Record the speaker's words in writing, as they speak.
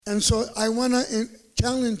And so I want to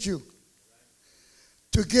challenge you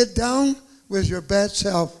to get down with your bad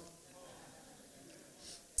self.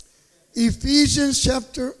 Ephesians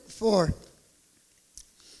chapter 4.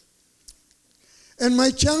 And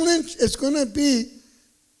my challenge is going to be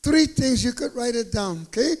 3 things. You could write it down,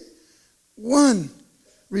 okay? 1,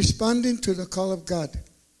 responding to the call of God.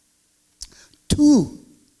 2,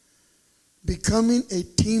 becoming a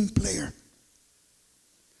team player.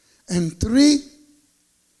 And 3,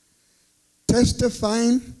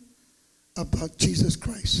 testifying about Jesus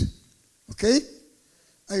Christ. Okay?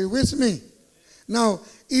 Are you with me? Now,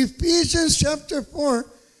 Ephesians chapter 4,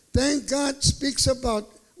 thank God, speaks about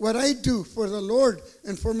what I do for the Lord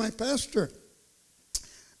and for my pastor.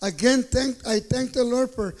 Again, I thank the Lord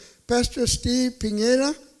for Pastor Steve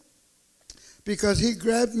Pineda, because he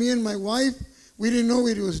grabbed me and my wife. We didn't know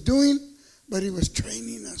what he was doing, but he was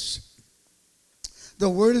training us. The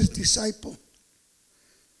word is disciple.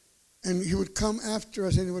 And he would come after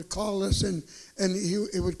us, and he would call us, and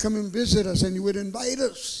he would come and visit us, and he would invite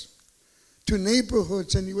us to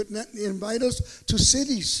neighborhoods, and he would invite us to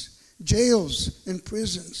cities, jails, and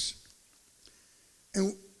prisons.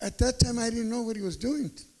 And at that time, I didn't know what he was doing,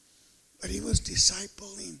 but he was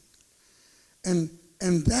discipling. And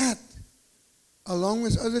that, along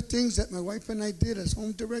with other things that my wife and I did as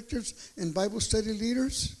home directors and Bible study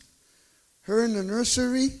leaders, her in the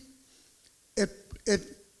nursery, it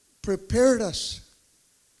prepared us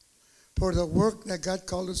for the work that God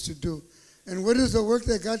called us to do. And what is the work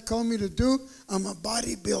that God called me to do? I'm a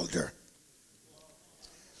bodybuilder.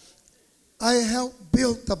 I help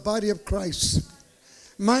build the body of Christ.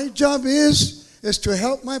 My job is to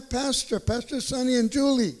help my pastor, Pastor Sonny and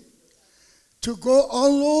Julie, to go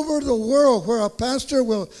all over the world where a pastor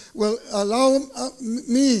will allow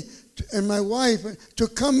me and my wife to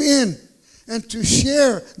come in and to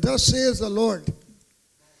share, thus says the Lord.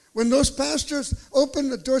 When those pastors open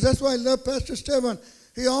the doors, that's why I love Pastor Esteban.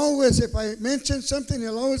 He always, if I mention something,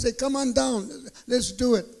 he'll always say, come on down, let's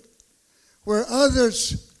do it. Where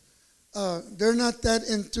others, they're not that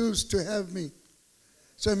enthused to have me.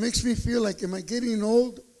 So it makes me feel like, am I getting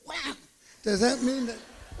old? Wow. Does that mean that,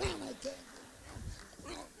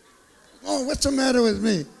 oh, what's the matter with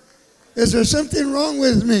me? Is there something wrong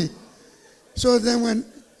with me? So then when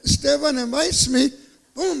Esteban invites me,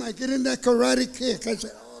 boom, I get in that karate kick. I say,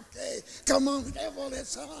 okay, come on, devil,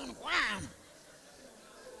 it's on. Wham.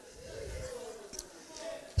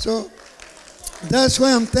 So that's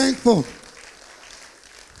why I'm thankful.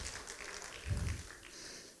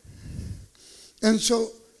 And so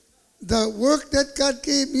the work that God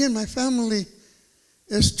gave me and my family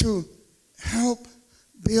is to help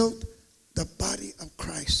build the body of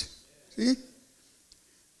Christ. See?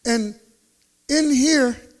 And in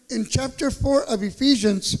here, in chapter 4 of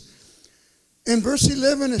Ephesians, in verse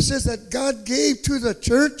 11, it says that God gave to the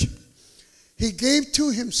church, he gave to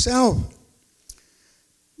himself.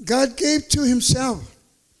 God gave to himself.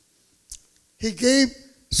 He gave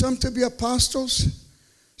some to be apostles,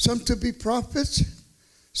 some to be prophets,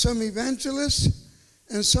 some evangelists,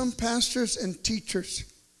 and some pastors and teachers.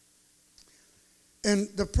 And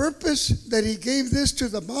the purpose that he gave this to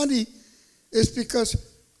the body is because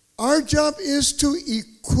our job is to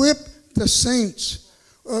equip the saints.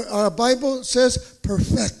 Our Bible says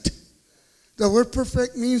perfect. The word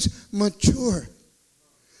perfect means mature.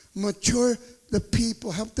 Mature the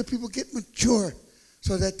people. Help the people get mature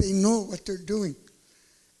so that they know what they're doing.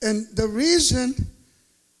 And the reason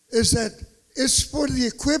is that it's for the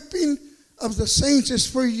equipping of the saints. It's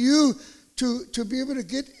for you to be able to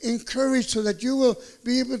get encouraged so that you will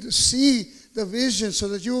be able to see the vision, so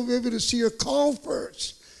that you will be able to see your call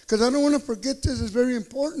first. Because I don't want to forget this, it's very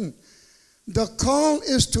important. The call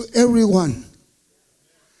is to everyone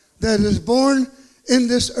that is born in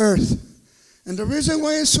this earth. And the reason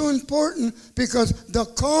why it's so important, because the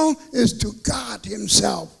call is to God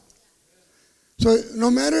himself. So no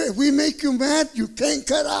matter if we make you mad, you can't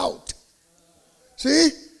cut out. See?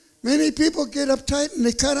 Many people get uptight and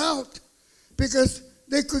they cut out because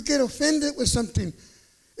they could get offended with something.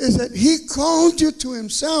 Is that he called you to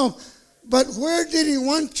himself, but where did he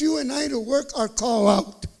want you and I to work our call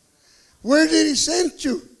out? Where did he send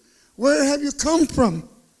you? Where have you come from?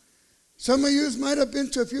 Some of you might have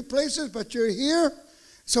been to a few places, but you're here.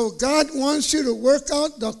 So God wants you to work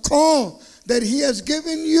out the call that he has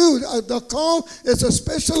given you. The call is a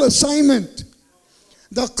special assignment.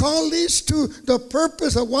 The call leads to the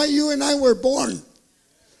purpose of why you and I were born.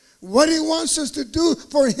 What he wants us to do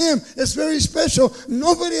for him is very special.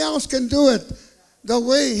 Nobody else can do it the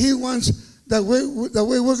way he wants, the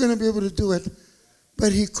way we're going to be able to do it.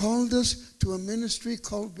 But he called us to a ministry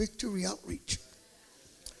called Victory Outreach.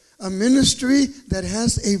 a ministry that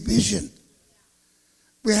has a vision.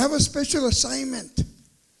 We have a special assignment.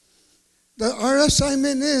 Our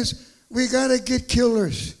assignment is we got to get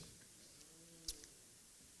killers.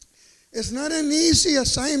 It's not an easy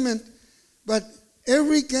assignment, but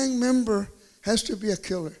every gang member has to be a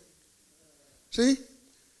killer. See?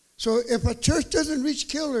 So if a church doesn't reach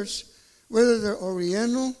killers, whether they're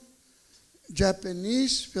Oriental,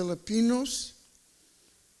 Japanese, Filipinos,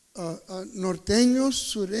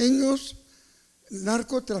 norteños, sureños,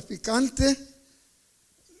 narcotraficante,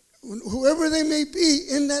 whoever they may be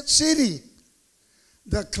in that city,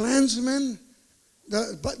 the Klansmen,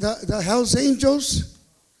 the Hells Angels,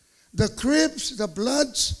 the Crips, the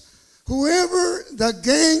Bloods, whoever the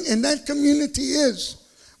gang in that community is,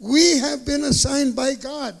 we have been assigned by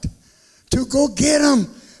God to go get them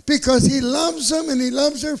because He loves them and He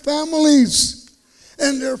loves their families.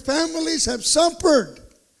 And their families have suffered.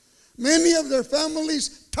 Many of their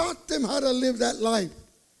families taught them how to live that life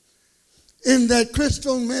in that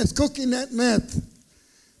crystal meth, cooking that meth.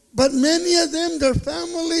 But many of them, their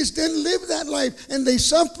families didn't live that life and they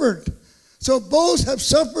suffered. So both have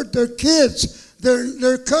suffered. Their kids,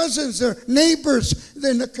 their cousins, their neighbors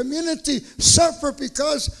in the community suffer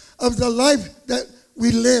because of the life that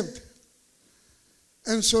we lived.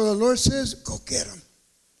 And so the Lord says, go get them.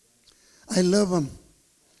 I love them.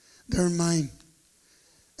 They're mine.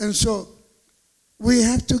 And so we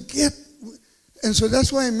have to get, and so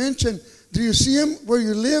that's why I mentioned, do you see them where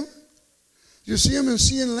you live? Do you see them in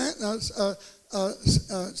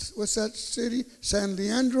what's that city? San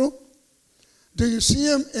Leandro? Do you see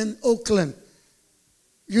them in Oakland?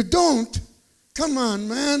 You don't? Come on,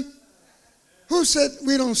 man. Who said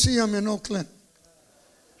we don't see them in Oakland?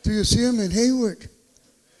 Do you see them in Hayward?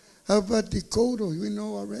 How about Dakota? We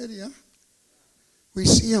know already, huh? We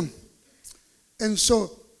see them. And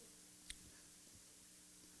so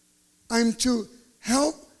I'm to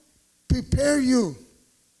help prepare you,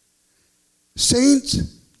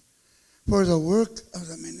 saints, for the work of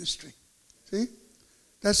the ministry. See?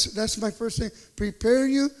 That's my first thing. Prepare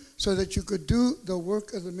you so that you could do the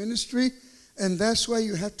work of the ministry. And that's why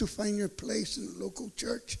you have to find your place in the local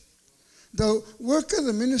church. The work of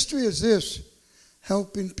the ministry is this: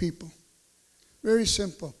 helping people. Very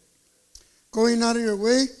simple. Going out of your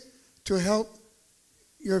way to help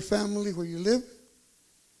your family where you live,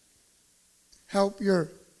 help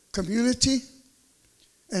your community,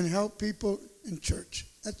 and help people in church.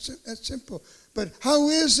 That's simple. But how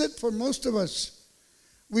is it for most of us?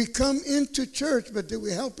 We come into church, but did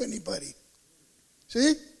we help anybody?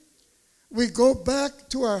 See? We go back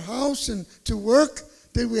to our house and to work.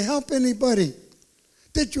 Did we help anybody?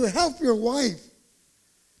 Did you help your wife?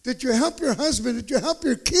 Did you help your husband? Did you help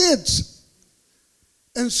your kids?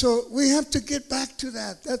 And so we have to get back to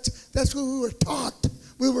that. That's what we were taught.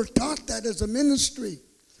 We were taught that as a ministry.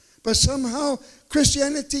 But somehow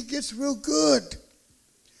Christianity gets real good.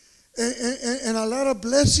 And a lot of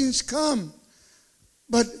blessings come.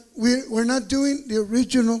 But we're not doing the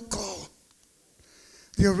original call.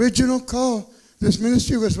 The original call, this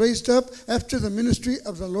ministry was raised up after the ministry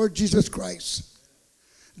of the Lord Jesus Christ.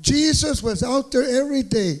 Jesus was out there every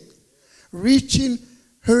day, reaching,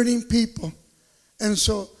 hurting people. And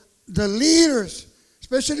so the leaders,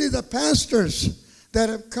 especially the pastors that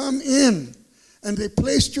have come in, and they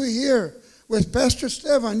placed you here with Pastor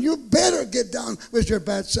Stefan, you better get down with your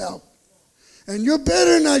bad self. And you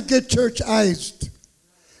better not get churchized.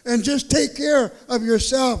 And just take care of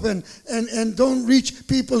yourself and don't reach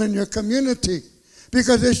people in your community.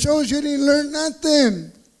 Because it shows you didn't learn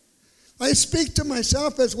nothing. I speak to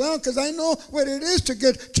myself as well because I know what it is to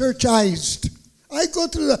get churchized. I go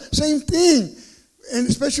through the same thing. And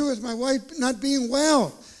especially with my wife not being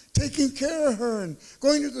well. Taking care of her and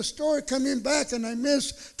going to the store, coming back, and I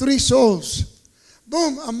miss 3 souls.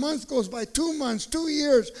 Boom, a month goes by, 2 months, 2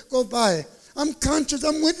 years go by. I'm conscious,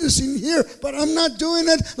 I'm witnessing here, but I'm not doing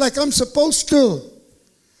it like I'm supposed to.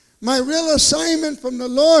 My real assignment from the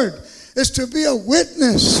Lord is to be a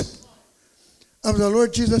witness of the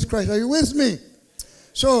Lord Jesus Christ. Are you with me?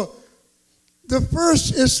 So, the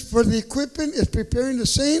first is for the equipping, is preparing the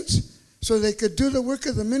saints so they could do the work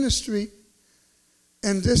of the ministry.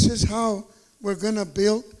 And this is how we're going to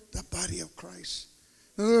build the body of Christ.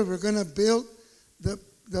 In other words, we're going to build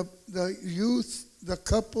the youth, the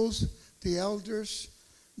couples, the elders,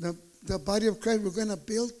 the body of Christ. We're going to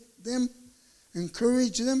build them,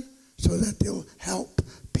 encourage them so that they'll help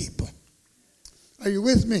people. Are you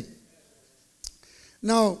with me?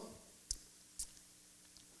 Now,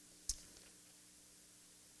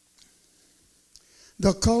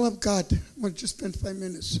 the call of God, we'll just spend 5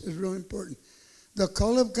 minutes, is real important. The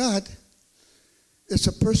call of God It's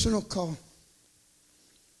a personal call.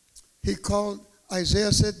 He called,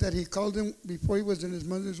 Isaiah said that he called him before he was in his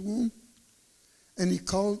mother's womb, and he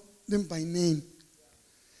called them by name.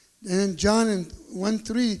 And John in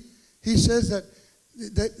 1:3, he says that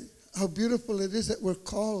how beautiful it is that we're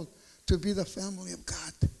called to be the family of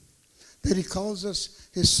God, that he calls us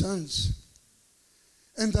his sons.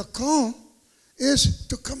 And the call is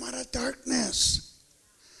to come out of darkness,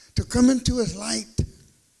 to come into his light.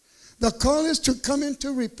 The call is to come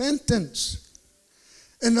into repentance.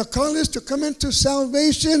 And the call is to come into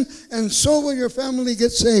salvation, and so will your family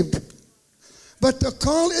get saved. But the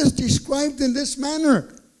call is described in this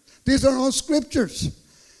manner. These are all scriptures.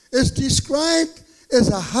 It's described as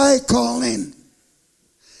a high calling.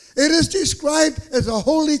 It is described as a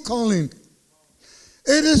holy calling.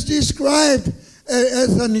 It is described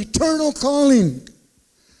as an eternal calling.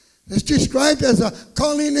 It's described as a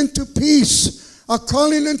calling into peace, a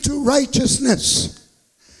calling into righteousness.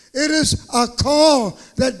 It is a call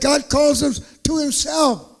that God calls us to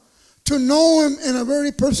himself, to know him in a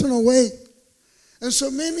very personal way. And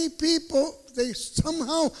so many people, they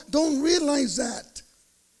somehow don't realize that.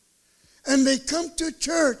 And they come to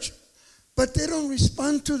church, but they don't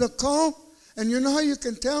respond to the call. And you know how you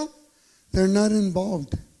can tell? They're not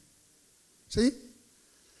involved. See?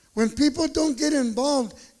 When people don't get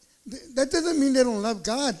involved, that doesn't mean they don't love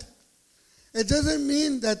God. It doesn't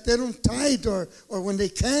mean that they don't tithe or when they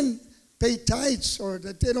can pay tithes or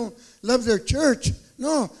that they don't love their church.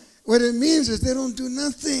 No, what it means is they don't do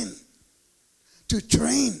nothing to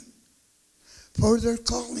train for their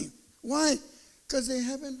calling. Why? Because they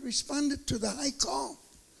haven't responded to the high call.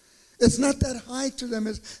 It's not that high to them.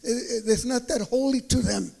 It's not that holy to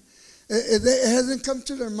them. It hasn't come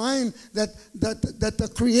to their mind that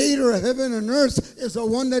the creator of heaven and earth is the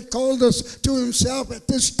one that called us to himself at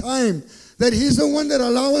this time. That he's the one that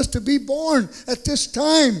allows us to be born at this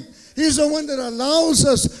time. He's the one that allows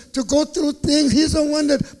us to go through things. He's the one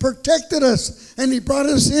that protected us. And he brought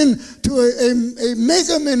us in to a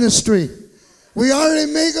mega ministry. We are a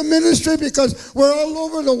mega ministry because we're all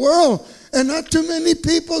over the world. And not too many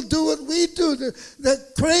people do what we do. They're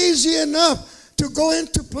crazy enough to go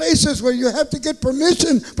into places where you have to get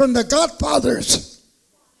permission from the godfathers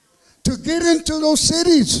to get into those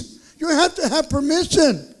cities. You have to have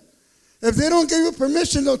permission. If they don't give you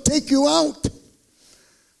permission, they'll take you out.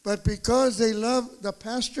 But because they love the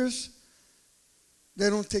pastors, they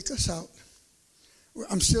don't take us out.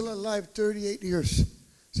 I'm still alive 38 years.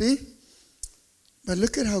 See? But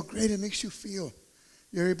look at how great it makes you feel.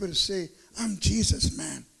 You're able to say, I'm Jesus'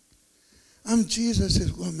 man. I'm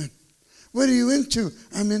Jesus' woman. What are you into?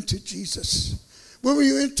 I'm into Jesus. What were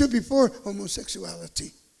you into before?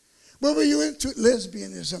 Homosexuality. What were you into?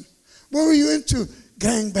 Lesbianism. What were you into?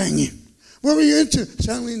 Gangbanging. What were you into?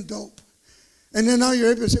 Selling dope. And then now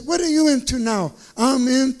you're able to say, what are you into now? I'm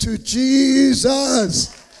into Jesus.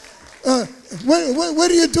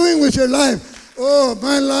 What are you doing with your life? Oh,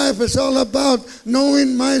 my life is all about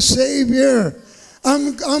knowing my Savior.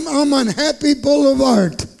 I'm on Happy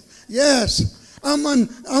Boulevard. Yes. I'm on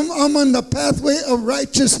the pathway of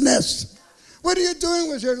righteousness. What are you doing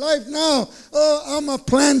with your life now? Oh, I'm a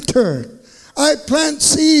planter. I plant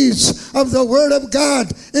seeds of the Word of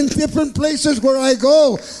God in different places where I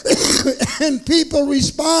go. And people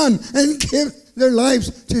respond and give their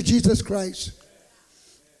lives to Jesus Christ.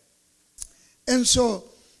 And so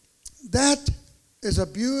that is a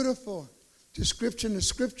beautiful description of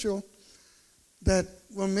Scripture that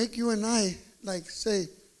will make you and I say,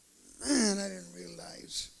 man, I didn't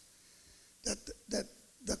realize that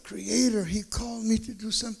the Creator, He called me to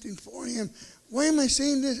do something for Him. Why am I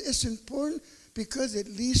saying this? It's important because it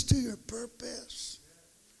leads to your purpose.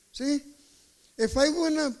 See? If I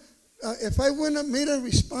wouldn't have made a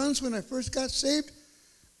response when I first got saved,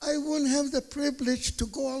 I wouldn't have the privilege to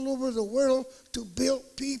go all over the world to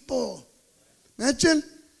build people. Imagine,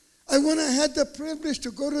 I wouldn't have had the privilege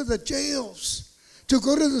to go to the jails, to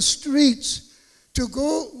go to the streets, to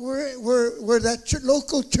go where that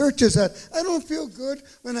local church is at. I don't feel good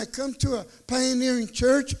when I come to a pioneering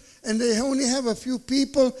church and they only have a few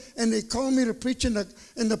people and they call me to preach in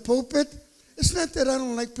the pulpit. It's not that I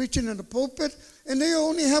don't like preaching in the pulpit, and they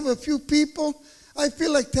only have a few people. I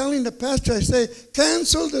feel like telling the pastor, I say,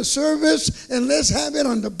 cancel the service and let's have it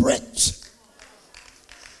on the bricks.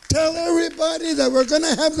 Tell everybody that we're going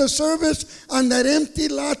to have the service on that empty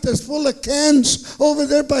lot that's full of cans over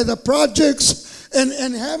there by the projects.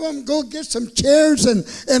 And have them go get some chairs and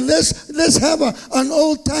let's have an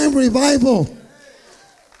old-time revival.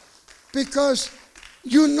 Because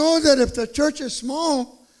you know that if the church is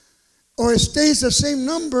small or it stays the same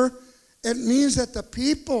number, it means that the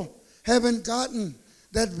people haven't gotten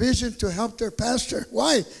that vision to help their pastor.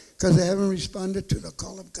 Why? Because they haven't responded to the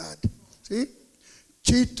call of God. See?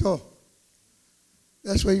 Chito.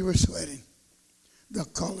 That's why you were sweating. The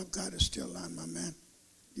call of God is still on, my man.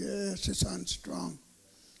 Yes, it's on strong.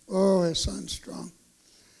 Oh, it's on strong.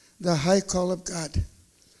 The high call of God.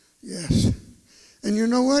 Yes. And you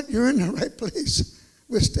know what? You're in the right place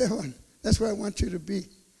with Stefan. That's where I want you to be.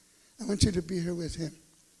 I want you to be here with him.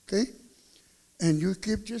 Okay? And you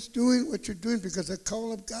keep just doing what you're doing because the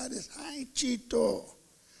call of God is high, Chito.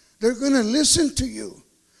 They're going to listen to you.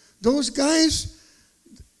 Those guys,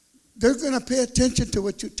 they're going to pay attention to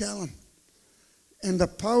what you tell them. And the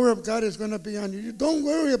power of God is going to be on you. Don't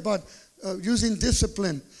worry about using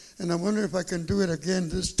discipline. And I wonder if I can do it again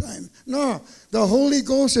this time. No, the Holy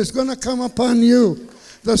Ghost is going to come upon you.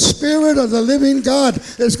 The Spirit of the living God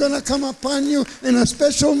is going to come upon you in a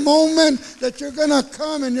special moment that you're going to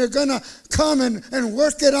come and you're going to come and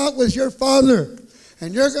work it out with your Father.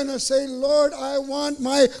 And you're going to say, Lord, I want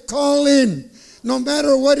my calling. No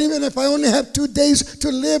matter what, even if I only have 2 days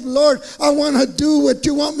to live, Lord, I want to do what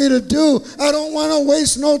you want me to do. I don't want to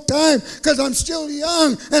waste no time because I'm still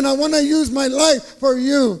young and I want to use my life for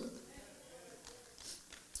you.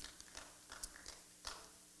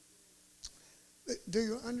 Do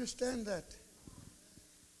you understand that?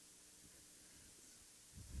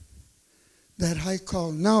 That high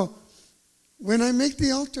call. Now, when I make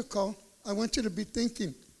the altar call, I want you to be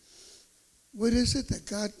thinking, what is it that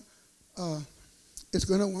God is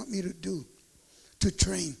going to want me to do, to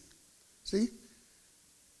train? See?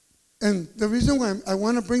 And the reason why I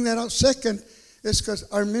want to bring that out second is because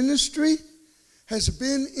our ministry has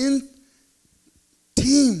been in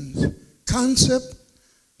teams, concept,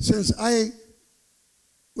 since I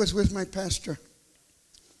was with my pastor.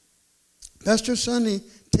 Pastor Sonny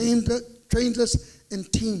trained us in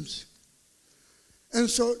teams. And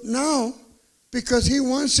so now, because he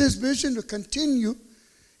wants his vision to continue,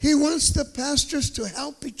 he wants the pastors to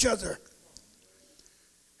help each other.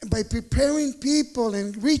 And by preparing people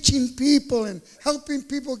and reaching people and helping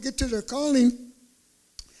people get to their calling,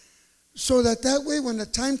 so that way when the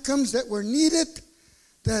time comes that we're needed,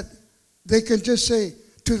 that they can just say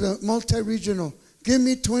to the multi-regional, give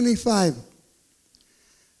me 25.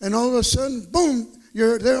 And all of a sudden, boom,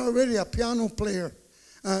 they're already a piano player.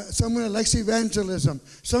 Someone that likes evangelism.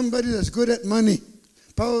 Somebody that's good at money.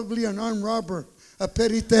 Probably an armed robber, a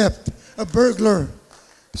petty theft, a burglar.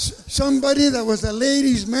 Somebody that was a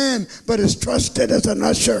ladies' man but is trusted as an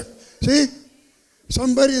usher. See?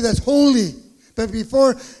 Somebody that's holy. But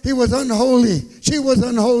before he was unholy. She was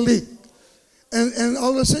unholy. And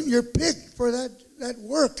all of a sudden you're picked for that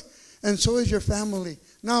work. And so is your family.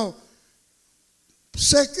 Now,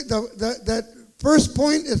 that first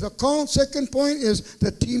point is a call. Second point is the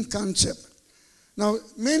team concept. Now,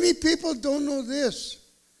 many people don't know this.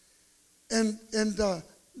 And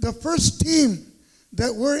the first team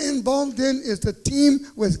that we're involved in is the team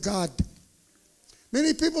with God.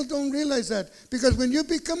 Many people don't realize that. Because when you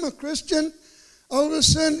become a Christian, all of a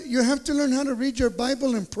sudden you have to learn how to read your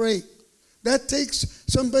Bible and pray. That takes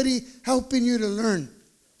somebody helping you to learn.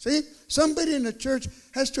 See, somebody in the church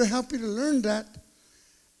has to help you to learn that.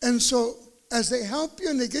 And so as they help you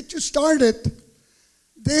and they get you started,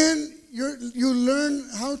 then you learn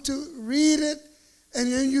how to read it,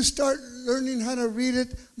 and then you start learning how to read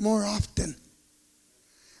it more often.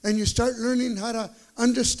 And you start learning how to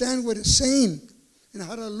understand what it's saying and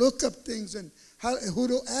how to look up things and who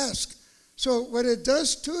to ask. So what it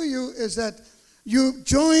does to you is that you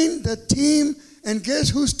join the team, and guess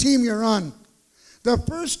whose team you're on? The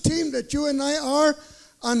first team that you and I are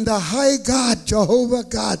on the high God, Jehovah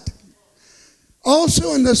God.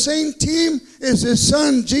 Also in the same team is his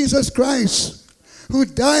son, Jesus Christ, who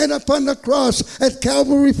died upon the cross at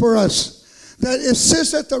Calvary for us, that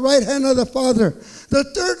sits at the right hand of the Father. The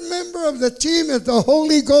third member of the team is the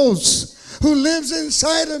Holy Ghost, who lives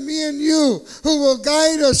inside of me and you, who will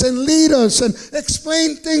guide us and lead us and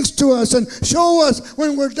explain things to us and show us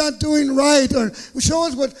when we're not doing right, or show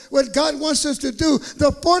us what God wants us to do.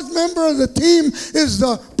 The fourth member of the team is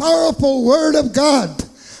the powerful Word of God.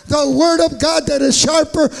 The Word of God that is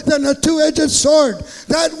sharper than a two-edged sword.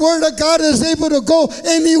 That Word of God is able to go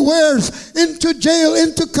anywhere, into jail,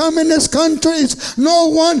 into communist countries. No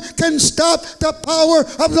one can stop the power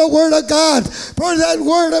of the Word of God. For that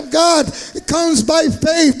Word of God, it comes by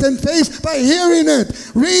faith, and faith by hearing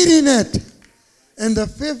it, reading it. And the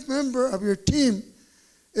fifth member of your team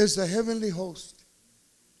is the heavenly host.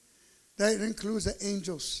 That includes the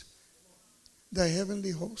angels, the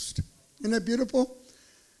heavenly host. Isn't that beautiful?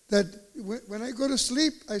 That when I go to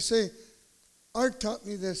sleep, I say, Art taught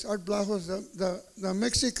me this. Art Blajos, the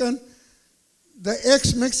Mexican, the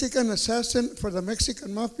ex-Mexican assassin for the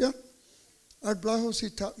Mexican mafia, Art Blajos, he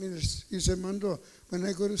taught me this. He said, Mando, when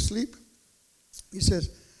I go to sleep, he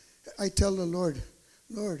says, I tell the Lord,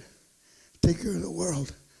 Lord, take care of the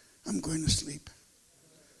world. I'm going to sleep.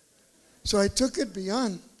 So I took it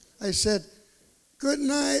beyond. I said, good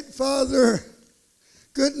night, Father.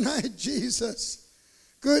 Good night, Jesus.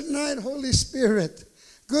 Good night, Holy Spirit.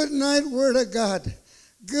 Good night, Word of God.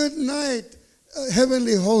 Good night,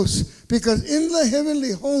 heavenly host. Because in the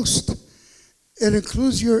heavenly host, it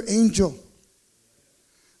includes your angel.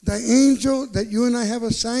 The angel that you and I have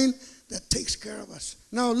assigned that takes care of us.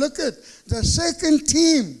 Now look at the second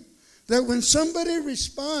team, that when somebody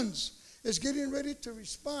responds, is getting ready to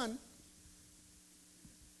respond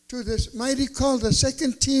to this mighty call. The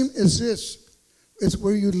second team is this. It's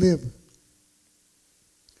where you live.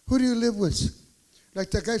 Who do you live with?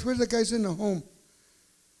 Like the guys, where's the guys in the home?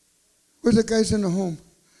 Where's the guys in the home?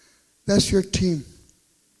 That's your team.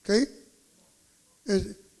 Okay?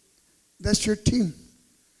 That's your team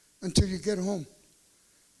until you get home.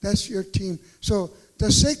 That's your team. So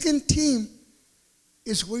the second team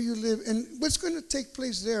is where you live. And what's going to take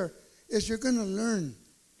place there is you're going to learn.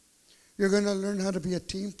 You're going to learn how to be a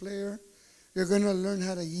team player. You're going to learn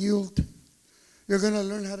how to yield. You're going to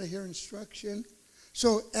learn how to hear instruction.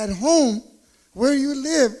 So at home, where you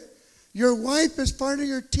live, your wife is part of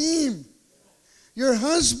your team. Your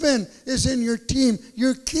husband is in your team.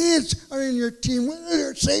 Your kids are in your team, whether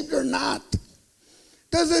they're saved or not.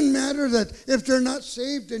 Doesn't matter that if they're not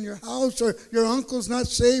saved in your house, or your uncle's not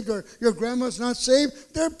saved, or your grandma's not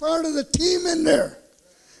saved, they're part of the team in there.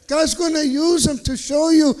 God's going to use them to show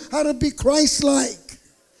you how to be Christ-like.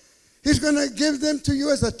 He's going to give them to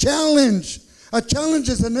you as a challenge. A challenge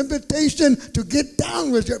is an invitation to get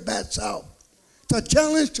down with your bad self. It's a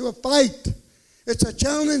challenge to a fight. It's a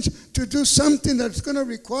challenge to do something that's going to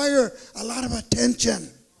require a lot of attention.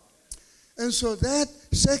 And so that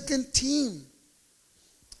second team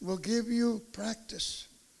will give you practice.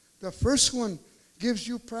 The first one gives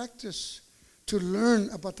you practice to learn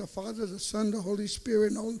about the Father, the Son, the Holy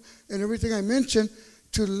Spirit, and everything I mentioned,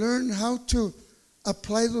 to learn how to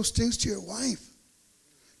apply those things to your wife,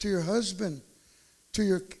 to your husband,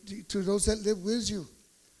 to those that live with you,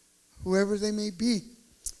 whoever they may be.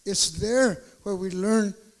 It's there where we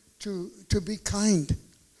learn to be kind,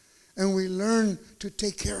 and we learn to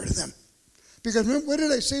take care of them. Because remember, what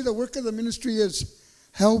did I say the work of the ministry is?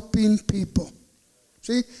 Helping people.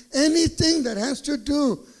 See, anything that has to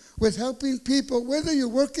do with helping people, whether you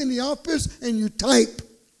work in the office and you type,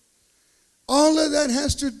 all of that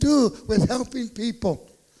has to do with helping people.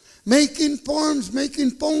 Making forms,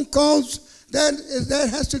 making phone calls, that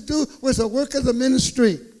has to do with the work of the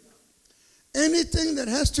ministry. Anything that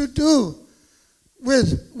has to do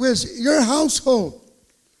with your household,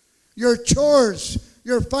 your chores,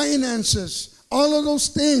 your finances, all of those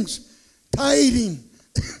things, tithing,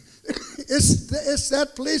 it's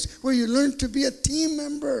that place where you learn to be a team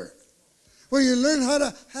member, where you learn how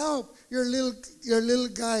to help your little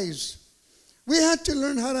guys. We had to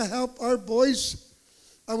learn how to help our boys.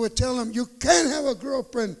 I would tell them, you can't have a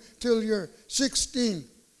girlfriend till you're 16.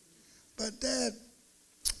 But Dad,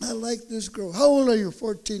 I like this girl. How old are you?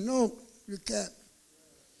 14? No, you can't.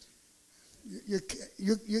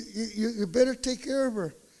 You better take care of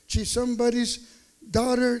her. She's somebody's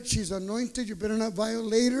daughter. She's anointed. You better not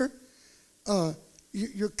violate her.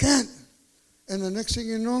 You can't. And the next thing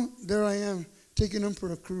you know, there I am taking them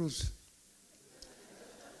for a cruise.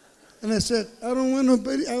 And I said, I don't want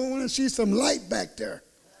nobody. I want to see some light back there.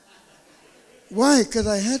 Why? Because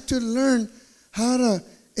I had to learn how to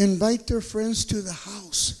invite their friends to the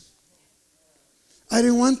house. I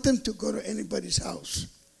didn't want them to go to anybody's house.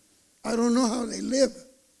 I don't know how they live.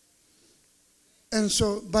 And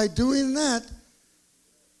so by doing that,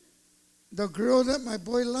 the girl that my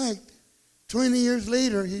boy liked, 20 years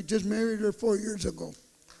later, he just married her 4 years ago.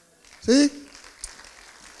 See?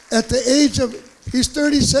 At the age of, he's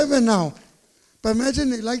 37 now. But imagine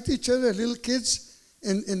they liked each other, little kids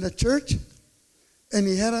in the church. And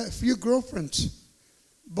he had a few girlfriends.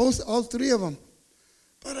 All three of them.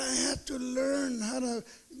 But I had to learn how to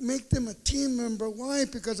make them a team member. Why?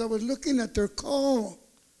 Because I was looking at their call.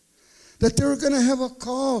 That they were going to have a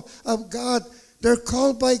call of God. They're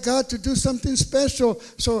called by God to do something special.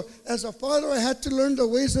 So as a father, I had to learn the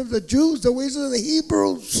ways of the Jews, the ways of the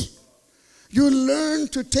Hebrews. You learn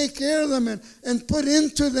to take care of them and put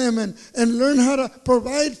into them and learn how to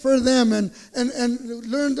provide for them and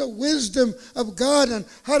learn the wisdom of God and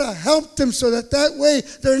how to help them so that way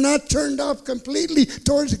they're not turned off completely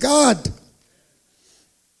towards God.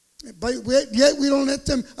 But yet we don't let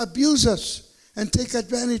them abuse us and take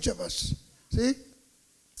advantage of us. See?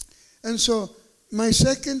 And so my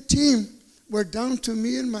second team were down to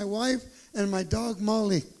me and my wife and my dog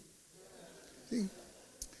Molly. See?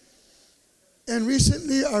 And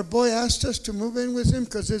recently our boy asked us to move in with him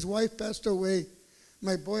because his wife passed away.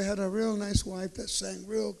 My boy had a real nice wife that sang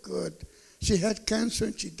real good. She had cancer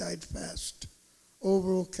and she died fast.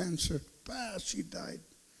 Oral cancer. Fast she died.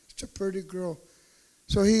 She's a pretty girl.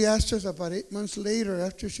 So he asked us about 8 months later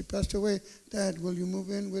after she passed away, Dad, will you move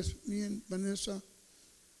in with me and Vanessa?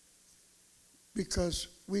 Because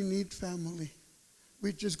we need family.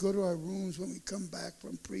 We just go to our rooms when we come back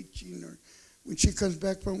from preaching, or when she comes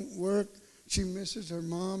back from work, she misses her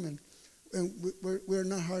mom, and we're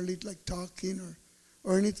not hardly like talking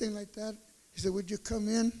or anything like that. He said, would you come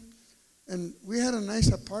in? And we had a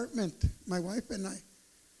nice apartment, my wife and I.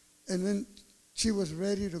 And then she was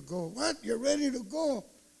ready to go. What? You're ready to go?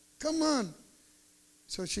 Come on.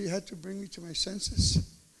 So she had to bring me to my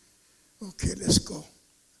senses. Okay, let's go.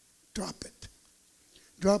 Drop it.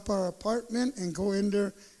 Drop our apartment and go in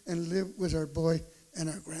there and live with our boy and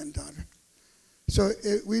our granddaughter. So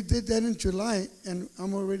we did that in July, and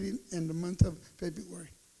I'm already in the month of February.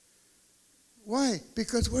 Why?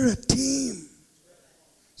 Because we're a team.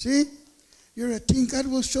 See? You're a team. God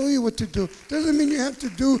will show you what to do. Doesn't mean you have to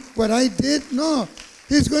do what I did. No.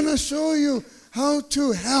 He's going to show you how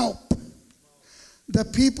to help the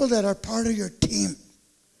people that are part of your team.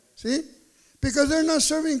 See? Because they're not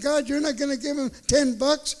serving God. You're not going to give them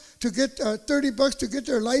 $10 to get $30 to get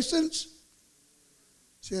their license.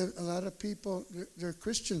 See, a lot of people, they're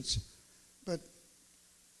Christians, but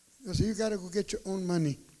so you got to go get your own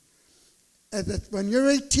money. And that when you're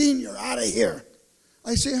 18, you're out of here.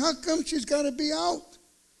 I say, how come she's got to be out?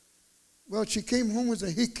 Well, she came home with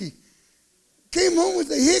a hickey. Came home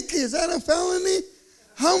with a hickey. Is that a felony?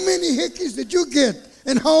 How many hickeys did you get?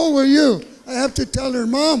 And how old were you? I have to tell her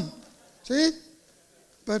mom. See?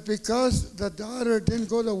 But because the daughter didn't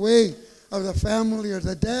go the way of the family or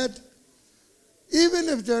the dad, even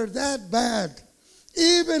if they're that bad,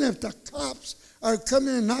 even if the cops are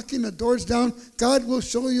coming and knocking the doors down, God will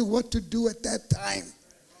show you what to do at that time.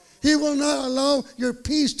 He will not allow your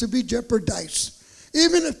peace to be jeopardized.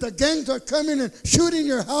 Even if the gangs are coming and shooting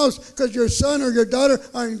your house because your son or your daughter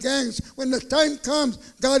are in gangs, when the time comes,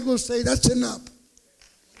 God will say, that's enough.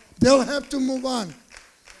 They'll have to move on.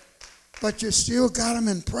 But you still got them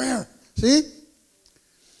in prayer. See?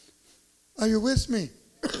 Are you with me?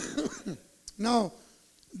 Now,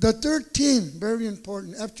 the third team, very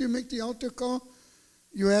important. After you make the altar call,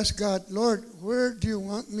 you ask God, Lord, where do you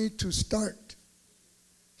want me to start?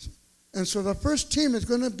 And so the first team is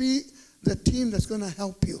going to be the team that's going to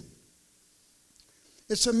help you.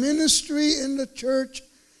 It's a ministry in the church.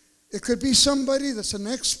 It could be somebody that's an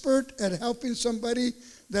expert at helping somebody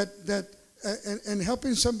and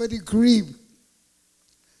helping somebody grieve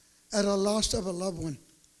at a loss of a loved one.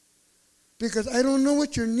 Because I don't know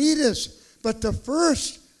what your need is, but the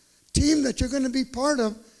first team that you're going to be part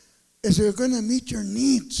of is they're going to meet your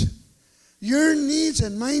needs. Your needs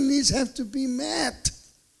and my needs have to be met.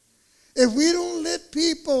 If we don't let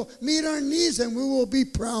people meet our needs, then we will be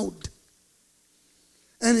proud.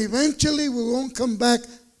 And eventually we won't come back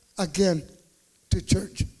again to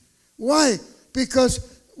church. Why?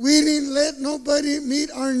 Because we didn't let nobody meet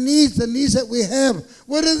our needs, the needs that we have.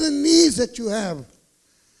 What are the needs that you have?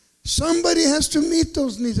 Somebody has to meet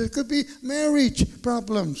those needs. It could be marriage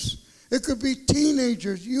problems. It could be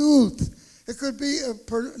teenagers, youth. It could be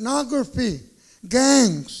pornography,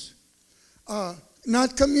 gangs,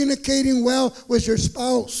 not communicating well with your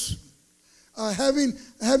spouse, having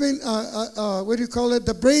what do you call it,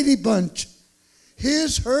 the Brady Bunch,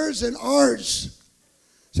 his, hers, and ours.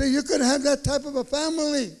 So you could have that type of a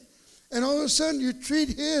family, and all of a sudden you treat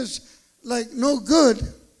his like no good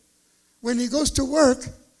when he goes to work,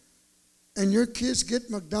 and your kids get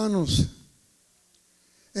McDonald's,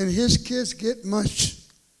 and his kids get mush.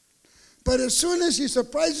 But as soon as he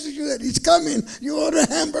surprises you that he's coming, you order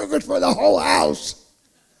hamburgers for the whole house.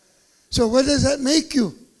 So what does that make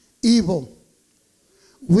you? Evil.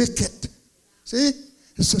 Wicked. See?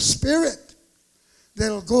 It's a spirit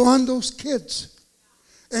that'll go on those kids.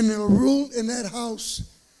 And it'll rule in that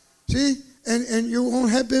house. See? And you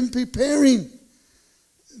won't have been preparing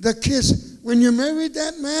the kids. When you married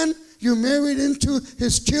that man, you married into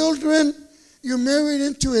his children. You married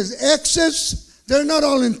into his exes. They're not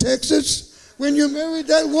all in Texas. When you married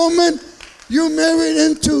that woman, you married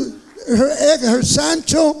into her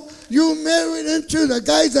Sancho. You married into the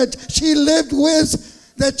guy that she lived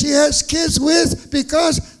with, that she has kids with,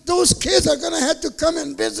 because those kids are going to have to come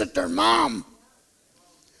and visit their mom,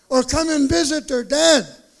 or come and visit their dad,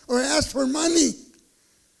 or ask for money.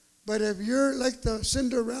 But if you're like the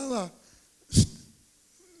Cinderella,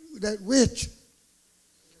 that witch,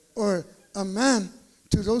 or a man,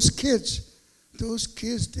 to those kids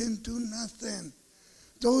didn't do nothing.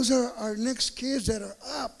 Those are our next kids that are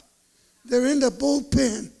up. They're in the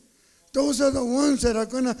bullpen. Those are the ones that are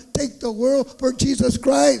going to take the world for Jesus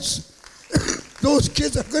Christ. Those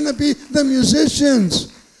kids are going to be the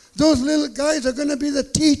musicians. Those little guys are going to be the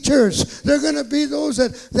teachers. They're going to be those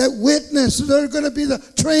that witness. They're going to be the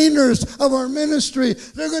trainers of our ministry.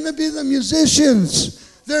 They're going to be the musicians.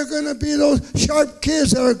 They're going to be those sharp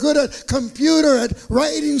kids that are good at computer, at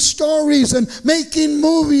writing stories and making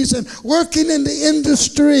movies and working in the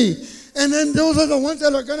industry. And then those are the ones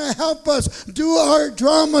that are going to help us do our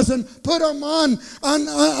dramas and put them on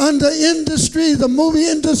the industry, the movie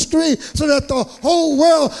industry, so that the whole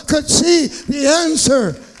world could see the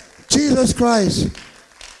answer, Jesus Christ.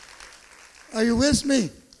 Are you with me?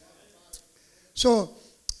 So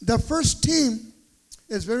the first team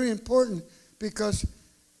is very important, because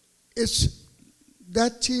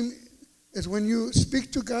that team is when you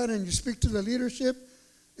speak to God and you speak to the leadership,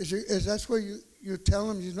 that's where you tell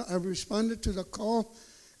them, I've responded to the call,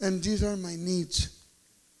 and these are my needs.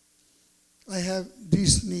 I have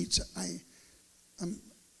these needs.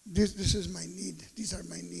 This is my need. These are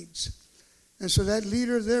my needs. And so that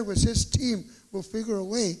leader there with his team will figure a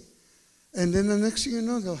way. And then the next thing you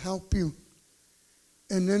know, they'll help you.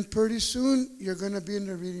 And then pretty soon, you're going to be in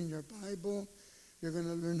there reading your Bible. You're going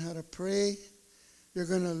to learn how to pray. You're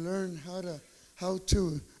going to learn how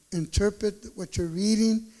to interpret what you're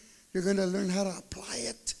reading. You're going to learn how to apply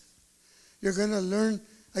it. You're going to learn.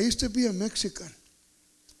 I used to be a Mexican.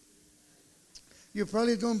 You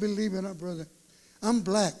probably don't believe it, brother. I'm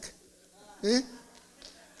black. Eh?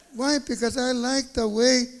 Why? Because I like the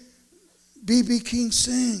way B.B. King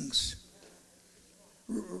sings.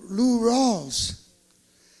 Lou Rawls.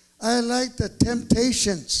 I like the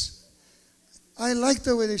Temptations. I like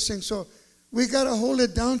the way they sing. So we got to hold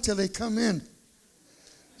it down till they come in.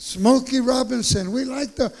 Smokey Robinson. We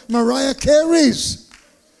like the Mariah Careys.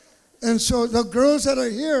 And so the girls that are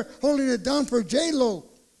here holding it down for J-Lo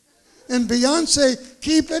and Beyonce,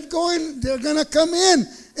 keep it going. They're going to come in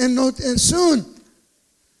and soon.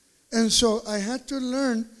 And so I had to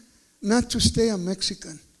learn not to stay a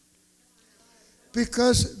Mexican,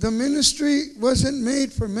 because the ministry wasn't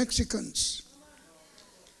made for Mexicans.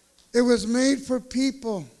 It was made for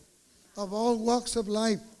people of all walks of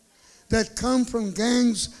life that come from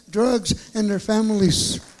gangs, drugs, and their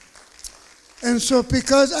families. And so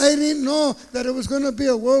because I didn't know that it was going to be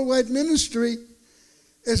a worldwide ministry,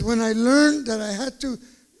 is when I learned that I had to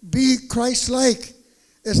be Christ-like,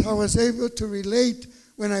 is how I was able to relate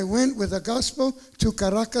when I went with the gospel to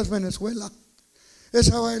Caracas, Venezuela. It's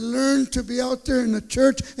how I learned to be out there in the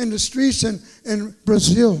church, in the streets in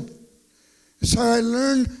Brazil. It's how I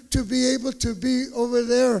learned to be able to be over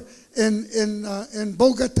there in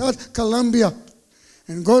Bogota, Colombia,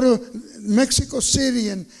 and go to Mexico City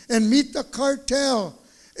and meet the cartel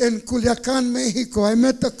in Culiacan, Mexico. I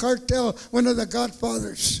met the cartel, one of the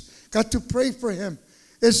godfathers. Got to pray for him.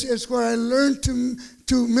 It's where I learned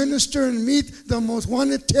to minister and meet the most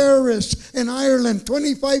wanted terrorists in Ireland.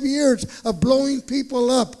 25 years of blowing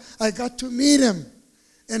people up. I got to meet him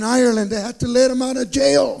in Ireland. They had to let him out of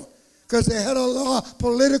jail because they had a law,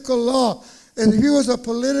 political law. And if he was a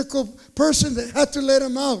political person, they had to let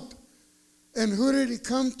him out. And who did he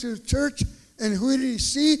come to church? And who did he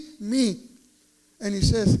see? Me. And he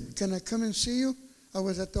says, can I come and see you? I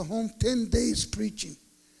was at the home 10 days preaching.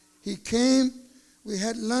 He came, we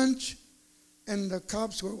had lunch, and the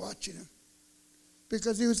cops were watching him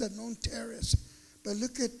because he was a known terrorist. But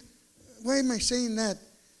look at, why am I saying that?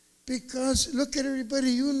 Because look at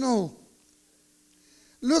everybody you know.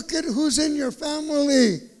 Look at who's in your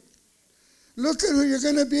family. Look at who you're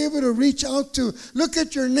going to be able to reach out to. Look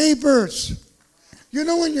at your neighbors. You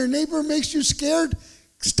know, when your neighbor makes you scared,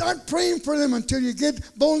 start praying for them until you get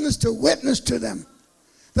boldness to witness to them.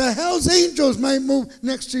 The Hell's Angels might move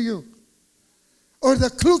next to you. Or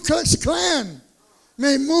the Ku Klux Klan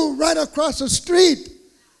may move right across the street.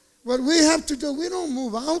 What we have to do, we don't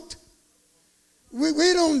move out. We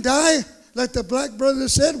don't die. Like the black brother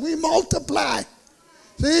said, we multiply.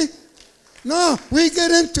 See? No, we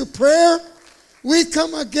get into prayer. We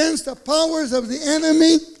come against the powers of the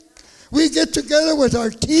enemy. We get together with our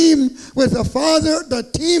team, with the Father, the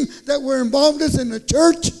team that we're involved with in the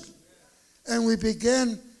church, and we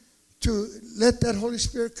begin to let that Holy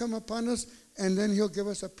Spirit come upon us, and then He'll give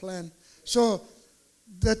us a plan. So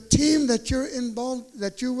the team that you're involved,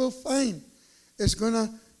 that you will find, is going to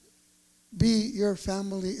be your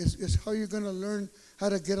family. Is how you're going to learn how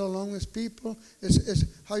to get along with people. Is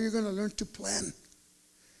how you're going to learn to plan.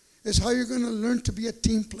 Is how you're going to learn to be a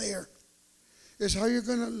team player. Is how you're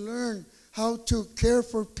going to learn how to care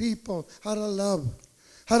for people, how to love,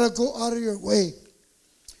 how to go out of your way.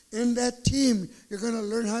 In that team, you're going to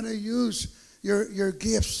learn how to use your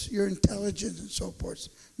gifts, your intelligence, and so forth.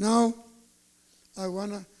 Now, I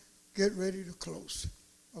want to get ready to close.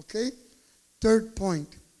 Okay? Third point.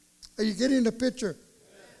 Are you getting the picture?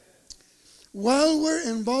 While we're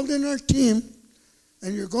involved in our team,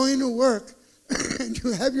 and you're going to work, and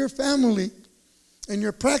you have your family, and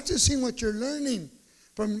you're practicing what you're learning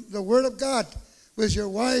from the Word of God with your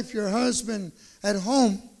wife, your husband, at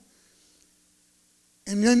home,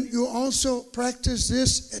 and then you also practice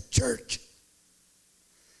this at church.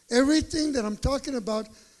 Everything that I'm talking about,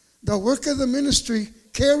 the work of the ministry,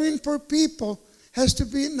 caring for people, has to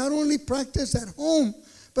be not only practiced at home,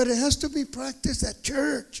 but it has to be practiced at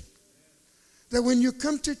church. That when you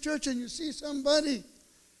come to church and you see somebody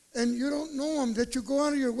and you don't know them, that you go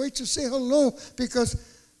out of your way to say hello,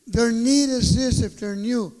 because their need is this. If they're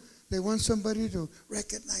new, they want somebody to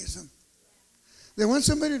recognize them. They want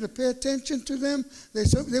somebody to pay attention to them.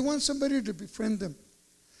 They want somebody to befriend them.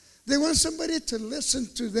 They want somebody to listen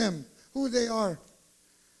to them, who they are.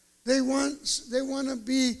 They want to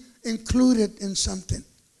be included in something.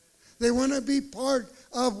 They want to be part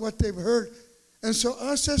of what they've heard. And so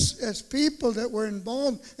us as people that were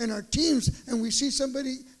involved in our teams, and we see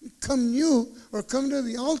somebody come new or come to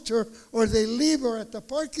the altar, or they leave, or at the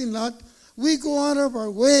parking lot, we go out of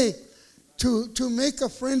our way to make a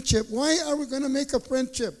friendship. Why are we going to make a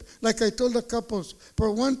friendship? Like I told the couples,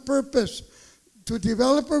 for one purpose, to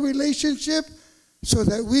develop a relationship so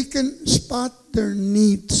that we can spot their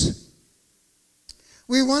needs.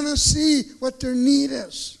 We want to see what their need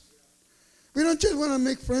is. We don't just want to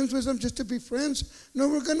make friends with them just to be friends. No,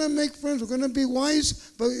 we're going to make friends. We're going to be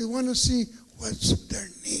wise, but we want to see what's their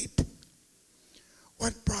need.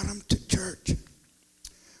 What brought them to church?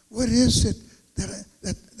 What is it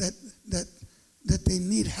that they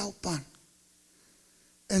need help on?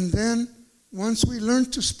 And then once we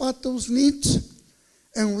learn to spot those needs,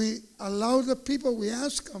 and we allow the people, we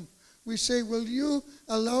ask them, we say, will you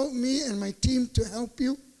allow me and my team to help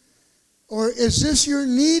you? Or is this your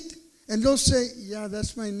need? And they'll say, yeah,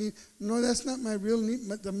 that's my need. No, that's not my real need.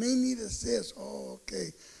 But the main need is this. Oh, okay.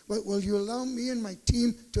 But will you allow me and my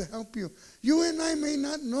team to help you? You and I may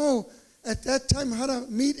not know at that time how to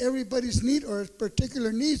meet everybody's need or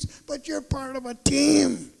particular needs, but you're part of a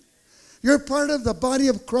team. You're part of the body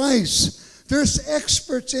of Christ. There's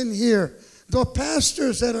experts in here. The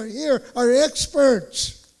pastors that are here are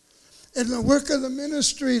experts in the work of the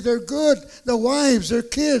ministry. They're good. The wives, their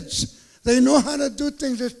kids, they know how to do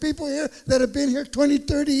things. There's people here that have been here 20,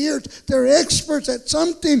 30 years. They're experts at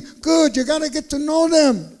something good. You got to get to know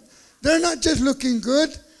them. They're not just looking good.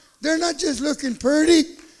 They're not just looking pretty.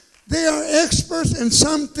 They are experts in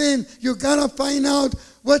something. You got to find out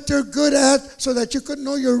what they're good at so that you could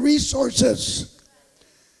know your resources.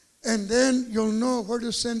 And then you'll know where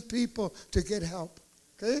to send people to get help.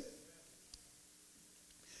 Okay?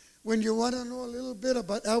 When you want to know a little bit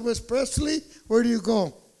about Elvis Presley, where do you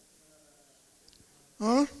go?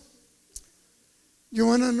 Huh? You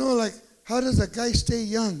want to know, like, how does a guy stay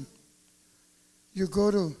young? You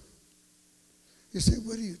say,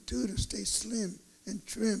 what do you do to stay slim and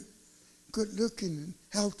trim, good looking and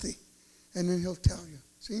healthy? And then he'll tell you.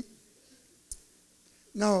 See?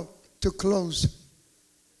 Now, to close.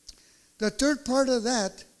 The third part of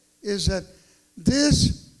that is that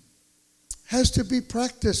this has to be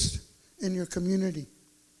practiced in your community.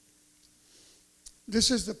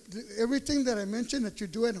 This is everything that I mentioned that you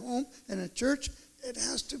do at home and at church, it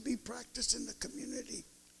has to be practiced in the community.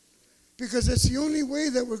 Because it's the only way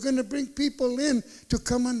that we're going to bring people in to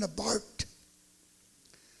come on the BART.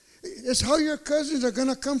 It's how your cousins are going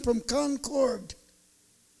to come from Concord.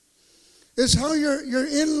 It's how your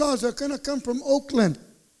in-laws are going to come from Oakland.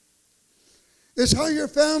 It's how your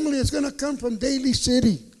family is going to come from Daly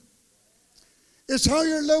City. It's how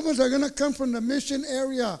your loved ones are going to come from the mission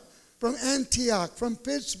area, from Antioch, from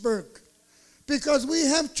Pittsburgh. Because we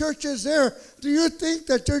have churches there. Do you think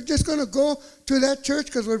that they're just going to go to that church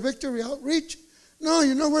because we're Victory Outreach? No,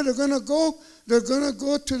 you know where they're going to go? They're going to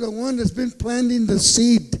go to the one that's been planting the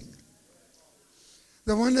seed.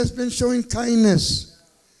 The one that's been showing kindness,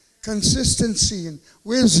 consistency, and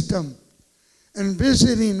wisdom, and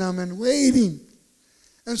visiting them and waiting.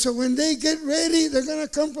 And so when they get ready, they're going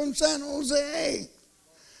to come from San Jose.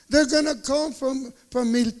 They're going to come from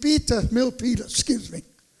Milpita, excuse me.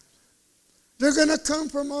 They're going to come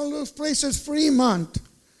from all those places, Fremont.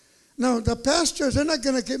 Now, the pastors, they're not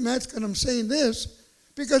going to get mad because I'm saying this,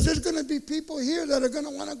 because there's going to be people here that are going to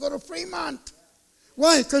want to go to Fremont.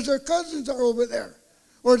 Why? Because their cousins are over there.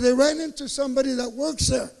 Or they ran into somebody that works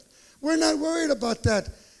there. We're not worried about that.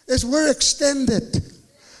 We're extended.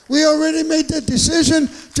 We already made the decision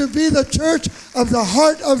to be the church of the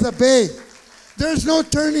heart of the Bay. There's no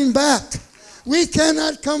turning back. We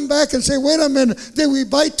cannot come back and say, wait a minute, did we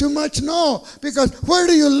bite too much? No, because where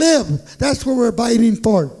do you live? That's where we're biting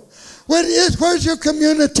for. Where's your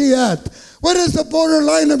community at? What is the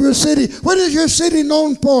borderline of your city? What is your city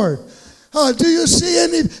known for? Do you see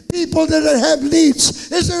any people that have needs?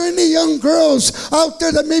 Is there any young girls out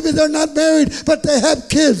there that maybe they're not married, but they have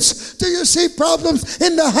kids? Do you see problems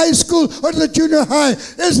in the high school or the junior high?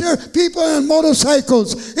 Is there people on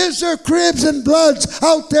motorcycles? Is there cribs and bloods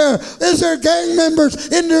out there? Is there gang members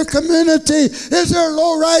in their community? Is there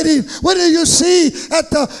low riding? What do you see at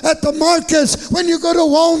the markets when you go to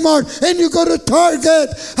Walmart and you go to Target?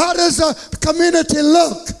 How does the community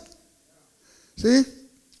look? See?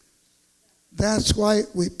 That's why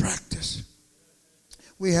we practice.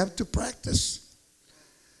 We have to practice.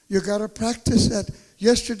 You got to practice that.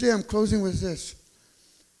 Yesterday, I'm closing with this.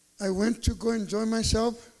 I went to go enjoy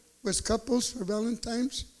myself with couples for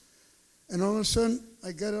Valentine's, and all of a sudden,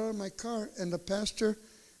 I get out of my car, and the pastor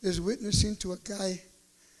is witnessing to a guy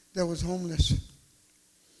that was homeless.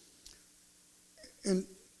 And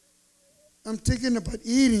I'm thinking about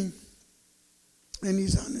eating, and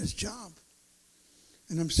he's on his job.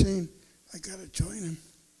 And I'm saying, I got to join him.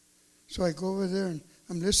 So I go over there and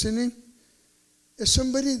I'm listening. It's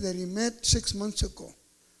somebody that he met 6 months ago,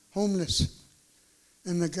 homeless.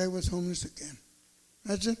 And the guy was homeless again.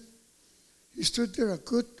 Imagine. He stood there a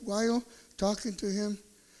good while talking to him.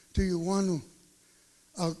 Do you want to?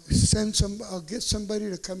 I'll get somebody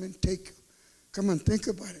to come and take you. Come on, think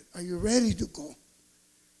about it. Are you ready to go?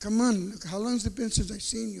 Come on, look, how long has it been since I've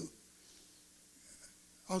seen you?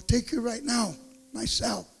 I'll take you right now,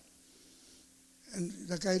 myself. And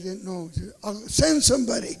the guy didn't know. He said, I'll send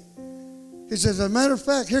somebody. He says, as a matter of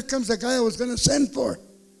fact, here comes the guy I was going to send for,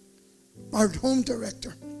 our home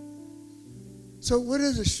director. So what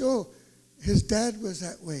does it show? His dad was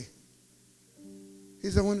that way.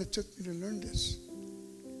 He's the one that took me to learn this.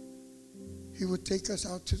 He would take us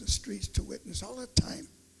out to the streets to witness all the time,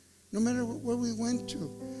 no matter where we went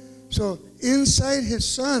to. So inside his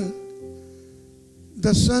son,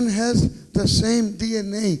 the son has the same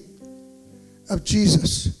DNA of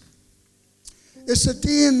Jesus. It's a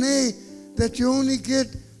DNA that you only get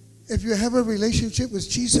if you have a relationship with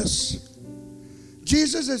Jesus.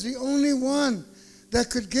 Jesus is the only one that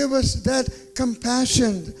could give us that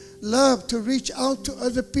compassion, love to reach out to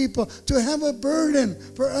other people, to have a burden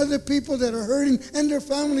for other people that are hurting and their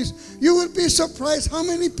families. You would be surprised how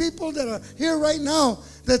many people that are here right now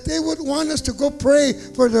that they would want us to go pray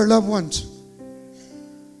for their loved ones.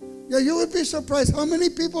 Yeah, you would be surprised how many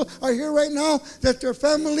people are here right now that their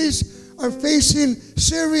families are facing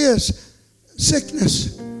serious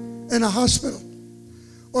sickness in a hospital.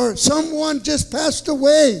 Or someone just passed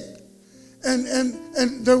away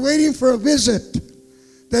and they're waiting for a visit.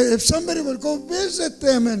 That if somebody would go visit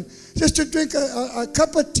them and just to drink a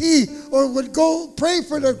cup of tea, or would go pray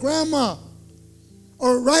for their grandma,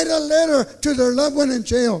 or write a letter to their loved one in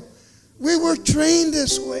jail. We were trained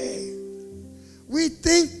this way. We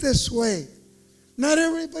think this way. Not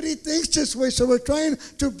everybody thinks this way, so we're trying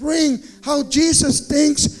to bring how Jesus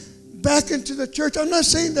thinks back into the church. I'm not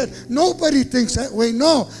saying that nobody thinks that way.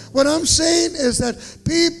 No. What I'm saying is that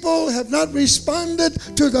people have not responded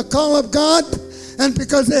to the call of God, and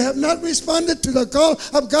because they have not responded to the call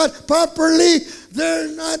of God properly,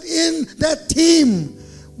 they're not in that team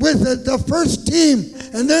with the first team,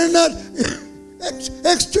 and they're not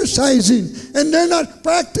exercising, and they're not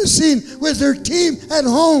practicing with their team at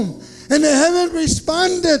home, and they haven't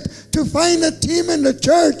responded to find a team in the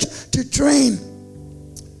church to train.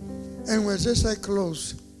 And with this I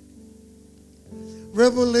close.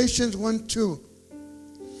 Revelations 1:2.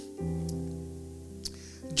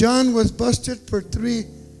 John was busted for 3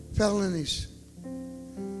 felonies,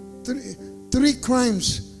 three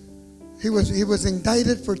crimes. He was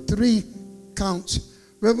indicted for 3 counts.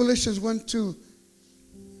 Revelations 1:2.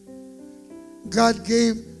 God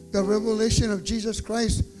gave the revelation of Jesus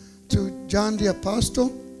Christ to John the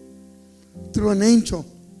Apostle through an angel.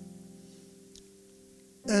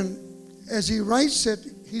 And as he writes it,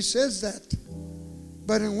 he says that.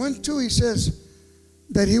 But in 1:2 he says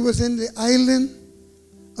that he was in the island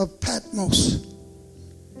of Patmos.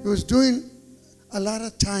 He was doing a lot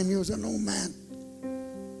of time. He was an old man.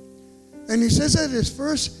 And he says that his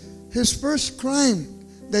first crime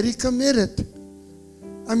that he committed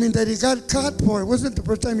that he got caught for. It wasn't the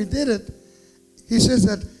first time he did it. He says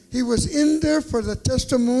that he was in there for the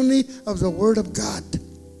testimony of the Word of God.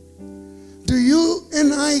 Do you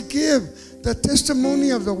and I give the testimony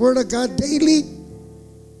of the Word of God daily?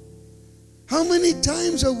 How many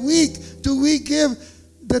times a week do we give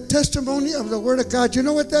the testimony of the Word of God? You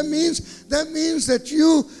know what that means? That means that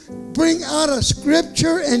you bring out a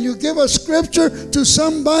scripture and you give a scripture to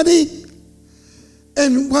somebody.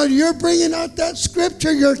 And while you're bringing out that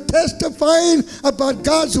scripture, you're testifying about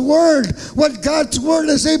God's Word, what God's Word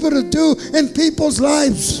is able to do in people's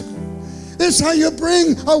lives. This is how you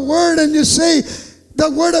bring a word and you say, the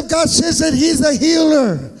Word of God says that He's a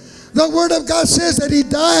healer. The Word of God says that He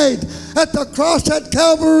died at the cross at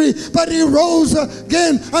Calvary, but He rose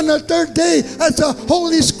again on the third day, as the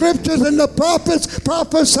Holy Scriptures and the prophets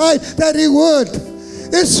prophesied that He would.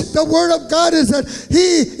 It's the Word of God is that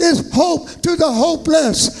He is hope to the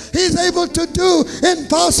hopeless. He's able to do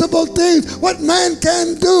impossible things. What man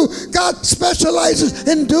can do, God specializes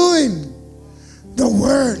in doing. The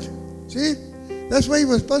Word. See? That's what he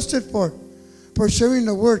was busted for sharing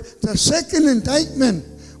the Word. The second indictment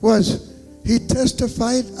was he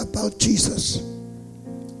testified about Jesus.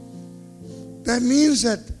 That means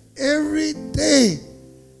that every day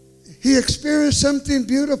he experienced something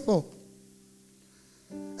beautiful.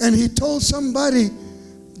 And he told somebody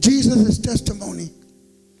Jesus' testimony.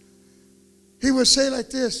 He would say like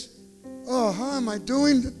this, oh, how am I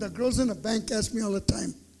doing? The girls in the bank ask me all the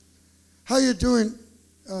time, how you doing,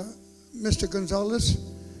 Mr. Gonzalez?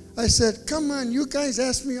 I said, come on, you guys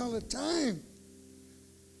ask me all the time.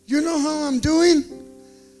 You know how I'm doing?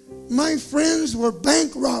 My friends were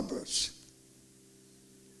bank robbers.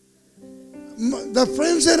 The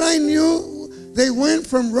friends that I knew, they went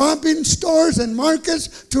from robbing stores and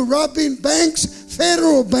markets to robbing banks,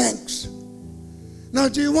 federal banks. Now,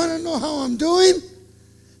 do you want to know how I'm doing?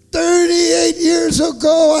 38 years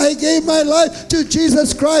ago, I gave my life to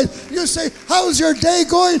Jesus Christ. You say, how's your day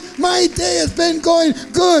going? My day has been going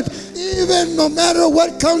good. Even no matter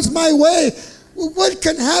what comes my way, what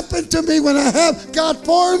can happen to me when I have God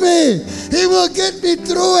for me? He will get me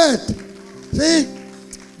through it. See?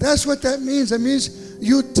 That's what that means. It means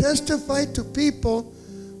you testify to people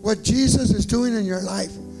what Jesus is doing in your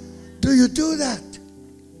life. Do you do that?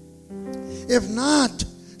 If not,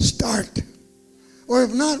 start. Or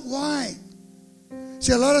if not, why?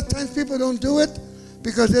 See, a lot of times people don't do it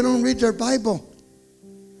because they don't read their Bible.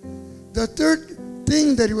 The third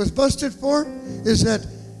thing that he was busted for is that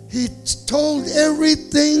he told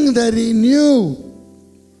everything that he knew.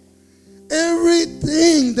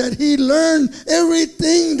 Everything that he learned,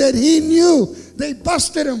 everything that he knew. They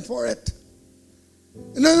busted him for it.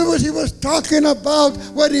 In other words, he was talking about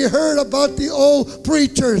what he heard about the old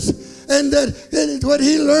preachers and that what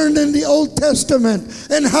he learned in the Old Testament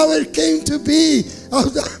and how it came to be, how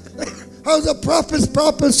the prophets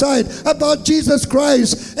prophesied about Jesus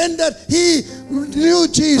Christ and that he knew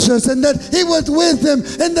Jesus and that he was with him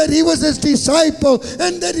and that he was his disciple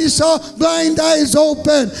and that he saw blind eyes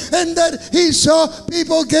open and that he saw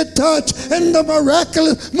people get touched and the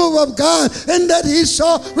miraculous move of God and that he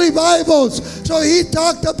saw revivals. So he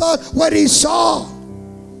talked about what he saw.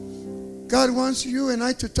 God wants you and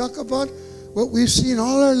I to talk about what we've seen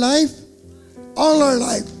all our life,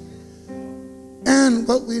 and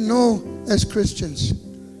what we know as Christians.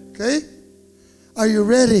 Okay? Are you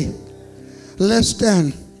ready? Let's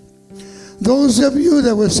stand. Those of you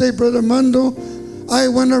that will say, Brother Mando, I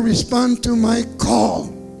want to respond to my call.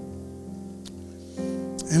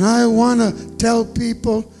 And I want to tell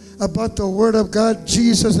people about the Word of God,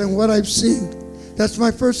 Jesus, and what I've seen. That's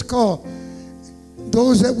my first call.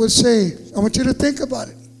 Those that would say, I want you to think about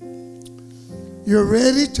it. You're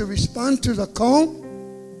ready to respond to the call,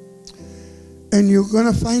 and you're going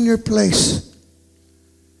to find your place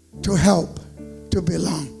to help, to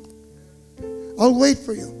belong. I'll wait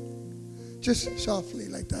for you. Just softly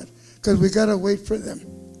like that. Because we got to wait for them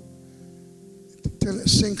till it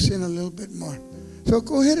sinks in a little bit more. So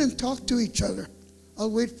go ahead and talk to each other. I'll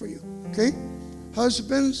wait for you. Okay?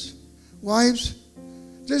 Husbands, wives,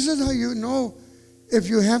 this is how you know if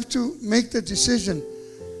you have to make the decision.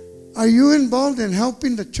 Are you involved in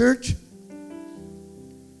helping the church?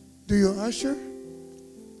 Do you usher?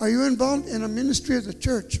 Are you involved in a ministry of the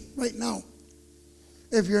church right now?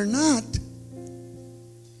 If you're not,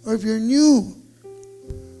 or if you're new,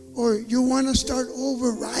 or you want to start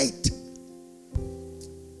over right,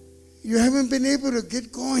 you haven't been able to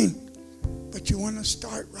get going, but you want to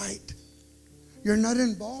start right. You're not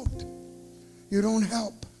involved. You don't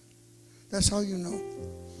help. That's how you know.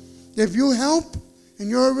 If you help and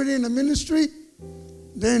you're already in the ministry,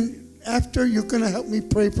 then after you're going to help me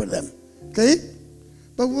pray for them. Okay?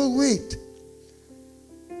 But we'll wait.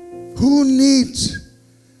 Who needs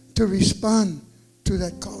to respond to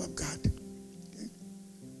that call of God?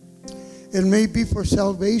 Okay? It may be for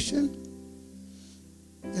salvation.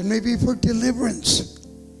 It may be for deliverance.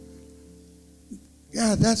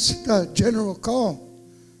 Yeah, that's the general call.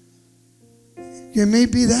 You may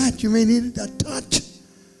be that. You may need a touch.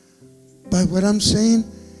 But what I'm saying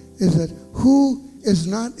is that who is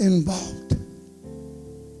not involved?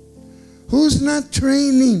 Who's not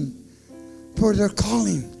training for their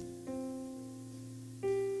calling?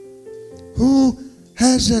 Who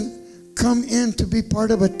hasn't come in to be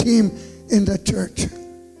part of a team in the church?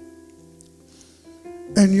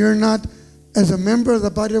 And you're not, as a member of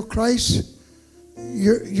the body of Christ,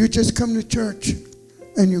 you just come to church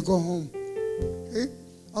and you go home. Okay?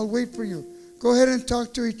 I'll wait for you. Go ahead and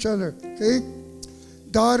talk to each other. Okay?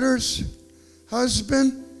 Daughters,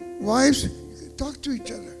 husband, wives, talk to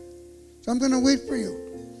each other. So I'm going to wait for you.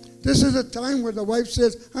 This is a time where the wife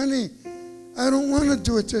says, honey, I don't want to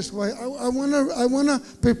do it this way. I want to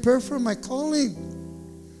prepare for my calling.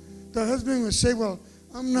 The husband would say, well,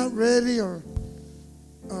 I'm not ready, or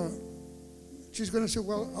she's going to say,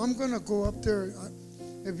 well, I'm going to go up there.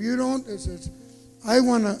 If you don't, I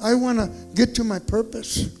want to get to my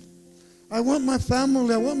purpose. I want my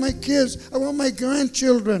family, I want my kids, I want my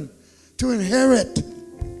grandchildren to inherit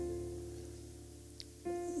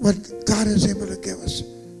what God is able to give us.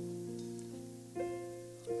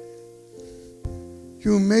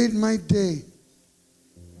 You made my day.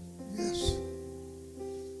 Yes.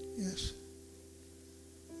 Yes.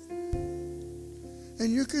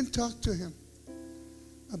 And you can talk to him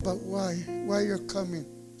about why you're coming.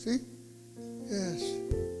 See? Yes.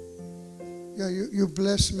 Yeah, you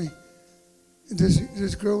bless me.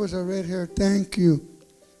 This girl with a red hair, thank you.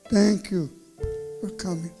 Thank you for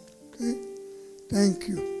coming. Okay? Thank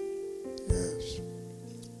you. Yes.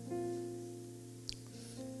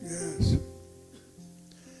 Yes.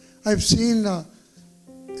 I've seen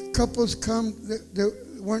couples come that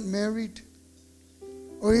weren't married,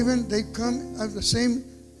 or even they come of the same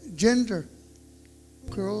gender,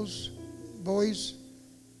 girls, boys.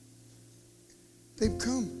 They've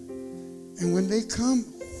come. And when they come,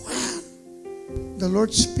 wow, the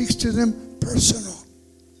Lord speaks to them personal.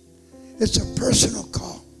 It's a personal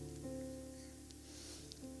call.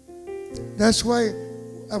 That's why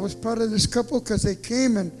I was proud of this couple, because they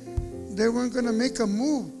came and they weren't going to make a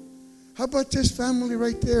move. How about this family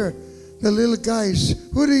right there? The little guys.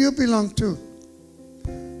 Who do you belong to?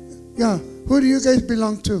 Yeah, who do you guys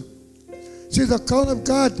belong to? See, the call of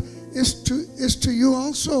God is to you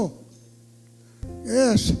also.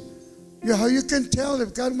 Yes. Yeah, how you can tell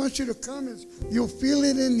if God wants you to come is you'll feel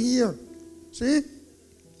it in here. See?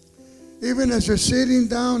 Even as you're sitting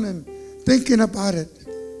down and thinking about it.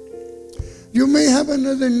 You may have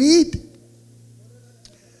another need.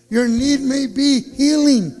 Your need may be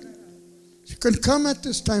healing. You can come at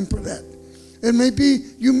this time for that. It may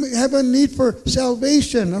be you may have a need for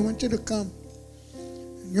salvation. I want you to come.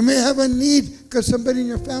 You may have a need because somebody in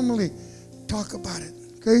your family. Talk about it.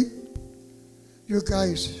 Okay? You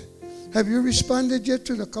guys, have you responded yet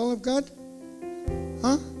to the call of God?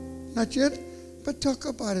 Huh? Not yet? But talk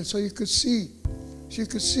about it so you could see. So you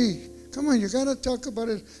could see. Come on, you got to talk about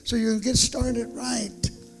it so you can get started right.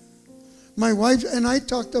 My wife and I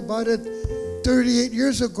talked about it 38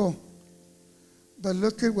 years ago. But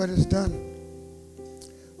look at what it's done.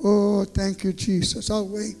 Oh, thank you, Jesus. I'll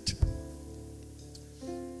wait.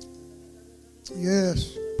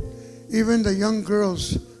 Yes. Even the young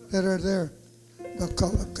girls that are there. The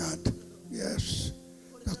call of God. Yes.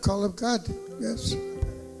 The call of God. Yes.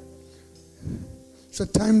 It's a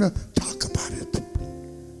time to talk about it.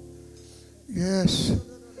 Yes.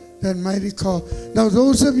 That mighty call. Now,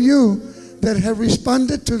 those of you that have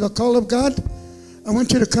responded to the call of God, I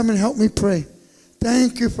want you to come and help me pray.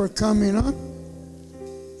 Thank you for coming, huh?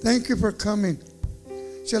 Thank you for coming.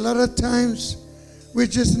 See, a lot of times we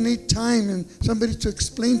just need time and somebody to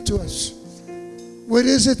explain to us. What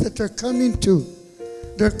is it that they're coming to?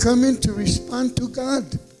 They're coming to respond to God.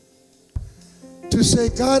 To say,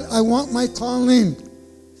 God, I want my calling.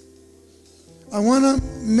 I want to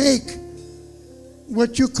make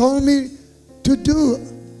what you call me to do.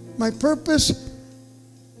 My purpose,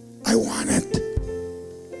 I want it.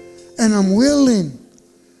 And I'm willing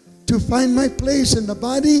to find my place in the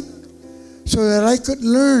body so that I could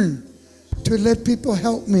learn to let people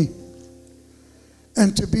help me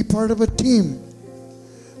and to be part of a team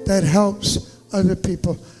that helps other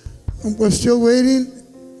people. We're still waiting.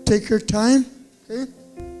 Take your time. Okay?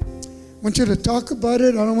 I want you to talk about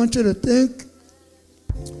it. I don't want you to think.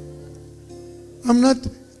 I'm not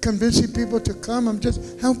convincing people to come. I'm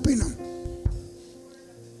just helping them.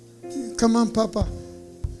 Come on, Papa.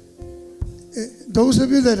 Those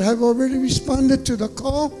of you that have already responded to the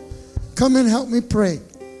call, come and help me pray.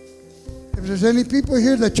 If there's any people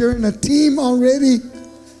here that you're in a team already,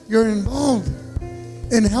 you're involved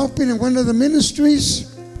in helping in one of the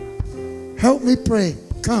ministries, help me pray.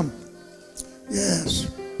 Come. Yes.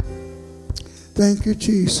 Thank you,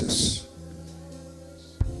 Jesus.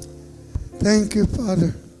 Thank you,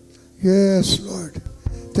 Father. Yes, Lord.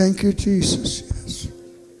 Thank you, Jesus. Yes.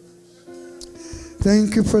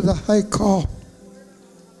 Thank you for the high call.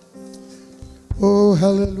 Oh,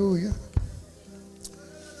 hallelujah.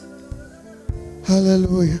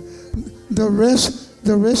 Hallelujah. The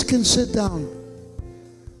rest can sit down.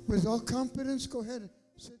 With all confidence, go ahead.